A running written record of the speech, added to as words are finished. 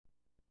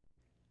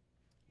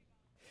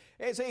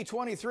It's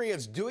 8:23.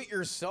 It's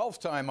do-it-yourself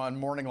time on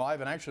Morning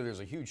Live, and actually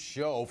there's a huge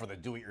show for the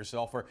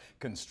do-it-yourselfer.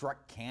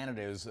 Construct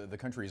Canada is the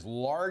country's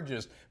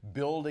largest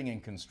building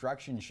and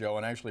construction show,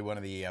 and actually one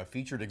of the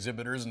featured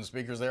exhibitors and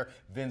speakers there,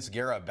 Vince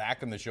Guerra,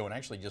 back in the show, and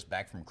actually just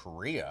back from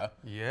Korea.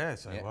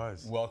 Yes, I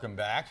was. Welcome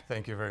back.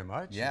 Thank you very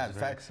much. Yeah, in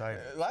fact,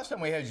 last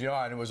time we had you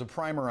on, it was a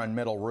primer on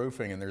metal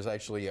roofing, and there's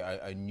actually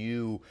a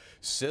new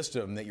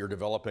system that you're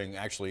developing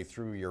actually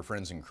through your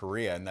friends in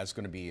Korea, and that's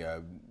going to be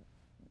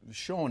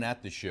shown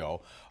at the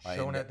show.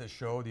 Shown at the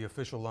show. The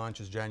official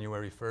launch is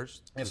January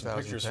 1st, and some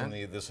pictures from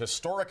this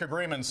historic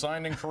agreement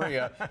signed in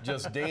Korea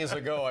just days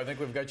ago. I think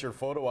we've got your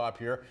photo op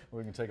here.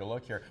 We can take a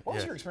look here. What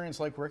was your experience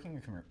like working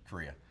in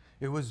Korea?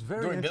 It was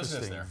very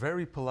interesting,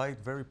 very polite,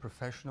 very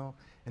professional,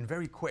 and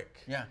very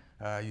quick.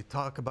 Yeah. You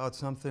talk about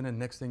something, and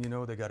next thing you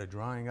know, they got a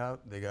drawing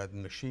out. They got the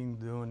machine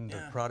doing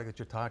the product that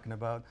you're talking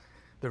about.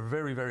 They're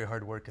very, very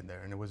hard working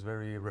there, and it was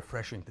very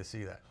refreshing to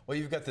see that. Well,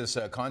 you've got this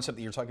concept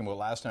that you were talking about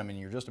last time, and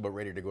you're just about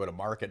ready to go to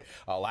market.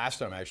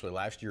 Last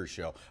year's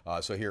show.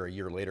 So here, a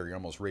year later, you're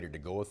almost ready to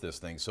go with this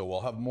thing. So we'll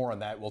have more on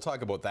that. We'll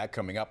talk about that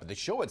coming up. But the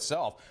show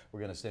itself,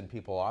 we're going to send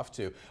people off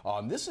to.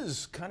 This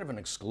is kind of an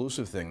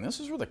exclusive thing. This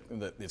is where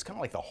it's kind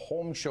of like the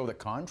home show that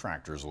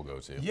contractors will go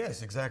to.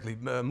 Yes, exactly.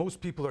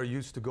 Most people are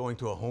used to going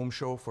to a home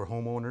show for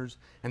homeowners,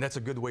 and that's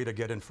a good way to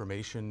get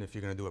information if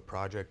you're going to do a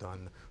project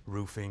on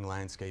roofing,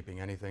 landscaping,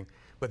 anything.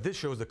 But this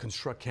show is the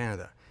Construct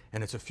Canada,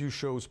 and it's a few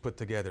shows put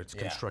together. It's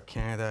Construct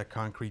Canada,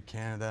 Concrete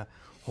Canada,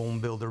 Home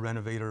Builder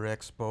Renovator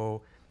Expo,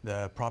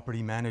 the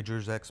Property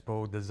Managers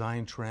Expo,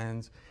 Design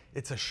Trends.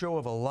 It's a show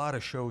of a lot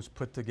of shows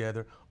put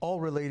together, all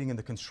relating in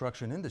the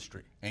construction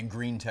industry. And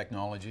green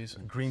technologies.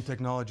 Green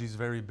technology is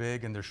very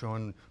big, and they're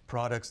showing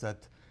products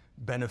that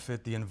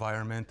benefit the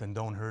environment and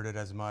don't hurt it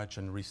as much,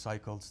 and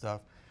recycled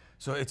stuff.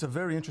 So it's a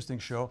very interesting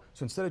show.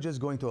 So instead of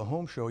just going to a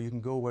home show, you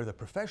can go where the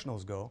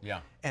professionals go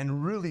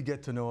and really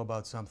get to know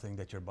about something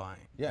that you're buying.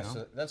 Yes,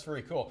 you know? That's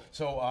very cool.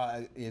 So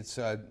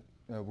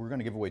we're going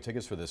to give away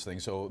tickets for this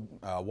thing, so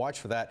watch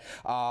for that.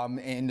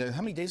 And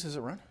how many days does it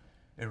run?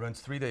 It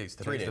runs 3 days.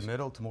 Today's the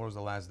middle, tomor's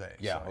the last day.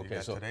 Yeah, so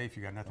okay. So today, if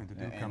you got nothing to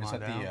do, come on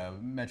down. And it's at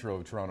the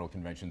Metro Toronto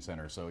Convention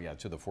Center, so yeah,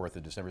 to the 4th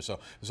of December. So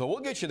we'll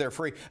get you there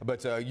free,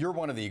 but you're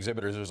one of the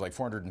exhibitors. There's like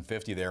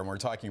 450 there, and we're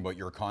talking about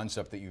your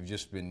concept that you've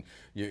just been,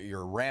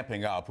 you're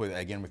ramping up with,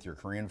 again, with your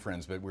Korean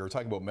friends, but we were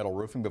talking about metal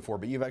roofing before,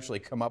 but you've actually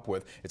come up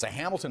with, it's a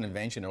Hamilton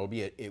invention.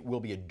 It will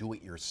be a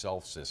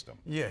do-it-yourself system.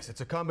 Yes,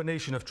 it's a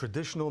combination of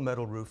traditional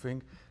metal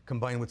roofing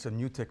combined with some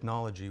new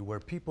technology where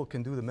people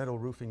can do the metal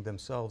roofing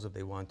themselves if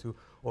they want to,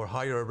 or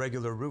hire a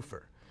regular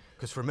roofer.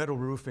 Because for metal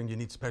roofing, you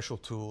need special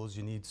tools,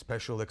 you need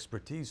special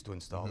expertise to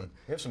install it.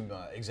 We have some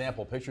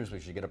example pictures we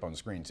should get up on the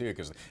screen too,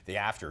 because the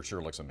after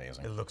sure looks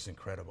amazing. It looks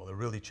incredible. It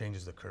really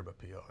changes the curb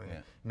appeal. And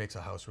it makes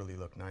a house really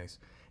look nice.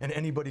 And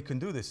anybody can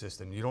do this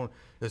system. You don't.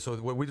 So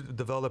what we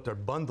developed are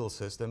bundle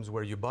systems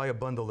where you buy a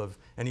bundle of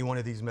any one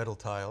of these metal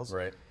tiles.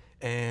 Right.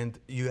 And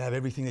you have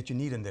everything that you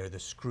need in there, the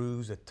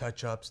screws, the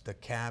touch-ups, the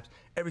caps,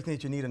 everything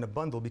that you need in a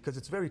bundle, because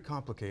it's very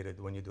complicated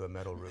when you do a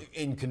metal roof.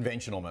 In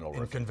conventional metal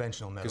roofing. In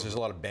conventional metal. Because there's a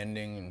lot of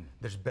bending. And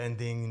there's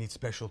bending, you need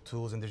special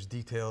tools, and there's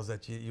details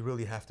that you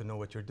really have to know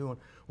what you're doing.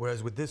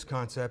 Whereas with this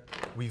concept,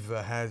 we've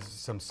has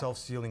some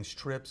self-sealing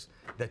strips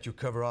that you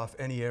cover off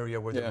any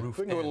area where the roof ends.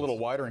 We can go a little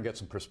wider and get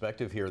some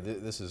perspective here.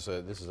 This is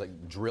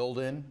like drilled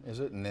in, is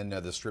it? And then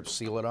the strips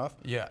seal it off?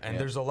 Yeah, and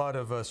there's a lot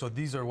of, so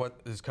these are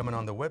what is coming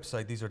on the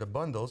website. These are the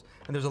bundles.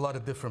 And there's a lot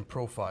of different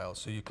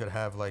profiles. So you could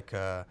have like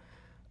a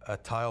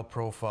tile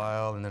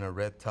profile, and then a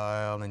red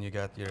tile, and you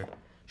got your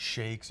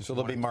shakes. So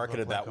they'll be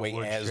marketed that way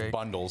as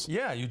bundles.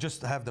 Yeah, you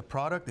just have the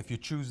product. If you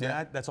choose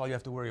that, that's all you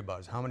have to worry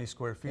about is how many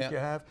square feet you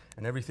have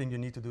and everything you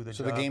need to do the job.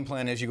 So the game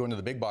plan is you go into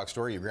the big box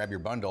store, you grab your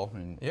bundle,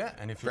 and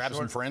if grab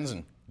some friends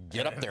and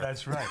get up there.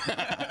 That's right.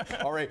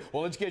 All right,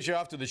 well, let's get you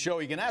off to the show.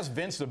 You can ask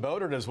Vince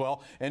about it as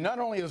well. And not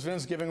only is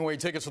Vince giving away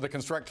tickets for the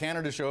Construct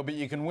Canada show, but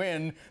you can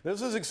win.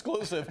 This is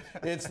exclusive.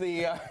 It's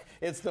the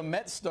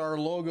MetStar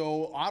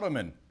logo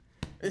ottoman.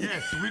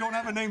 Yes, we don't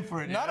have a name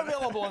for it yet. Not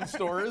available in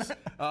stores.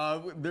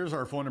 There's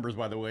our phone numbers,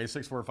 by the way,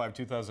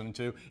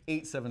 645-2002,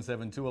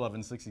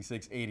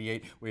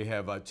 877-211-6688. We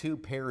have 2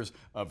 pairs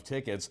of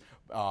tickets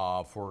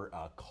for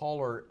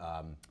caller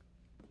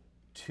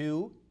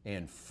 2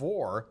 and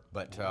 4,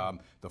 but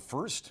the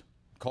first,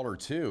 caller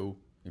 2,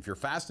 if you're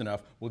fast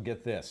enough, will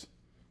get this.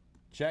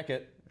 Check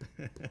it.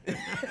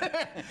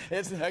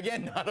 It's,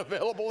 again, not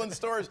available in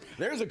stores.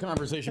 There's a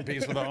conversation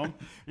piece for the home.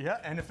 Yeah,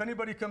 and if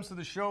anybody comes to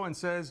the show and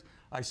says,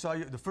 I saw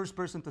you, the first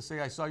person to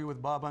say, I saw you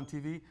with Bob on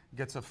TV,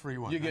 gets a free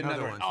one. You get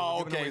another one. So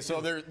oh, okay, so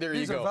there you go.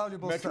 These are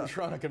valuable Metro stuff.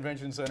 Toronto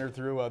Convention Center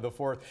through the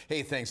 4th.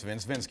 Hey, thanks,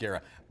 Vince. Vince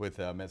Guerra with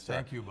MetStar.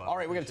 Thank you, Bob. All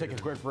right, we're going to take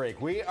a quick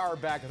break. We are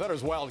back. I thought it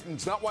was Wild.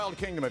 It's not Wild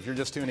Kingdom if you're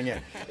just tuning in.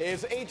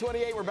 It's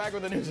 8:28. We're back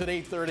with the news at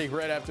 8:30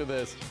 right after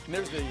this. And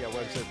there's the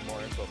website for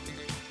more info.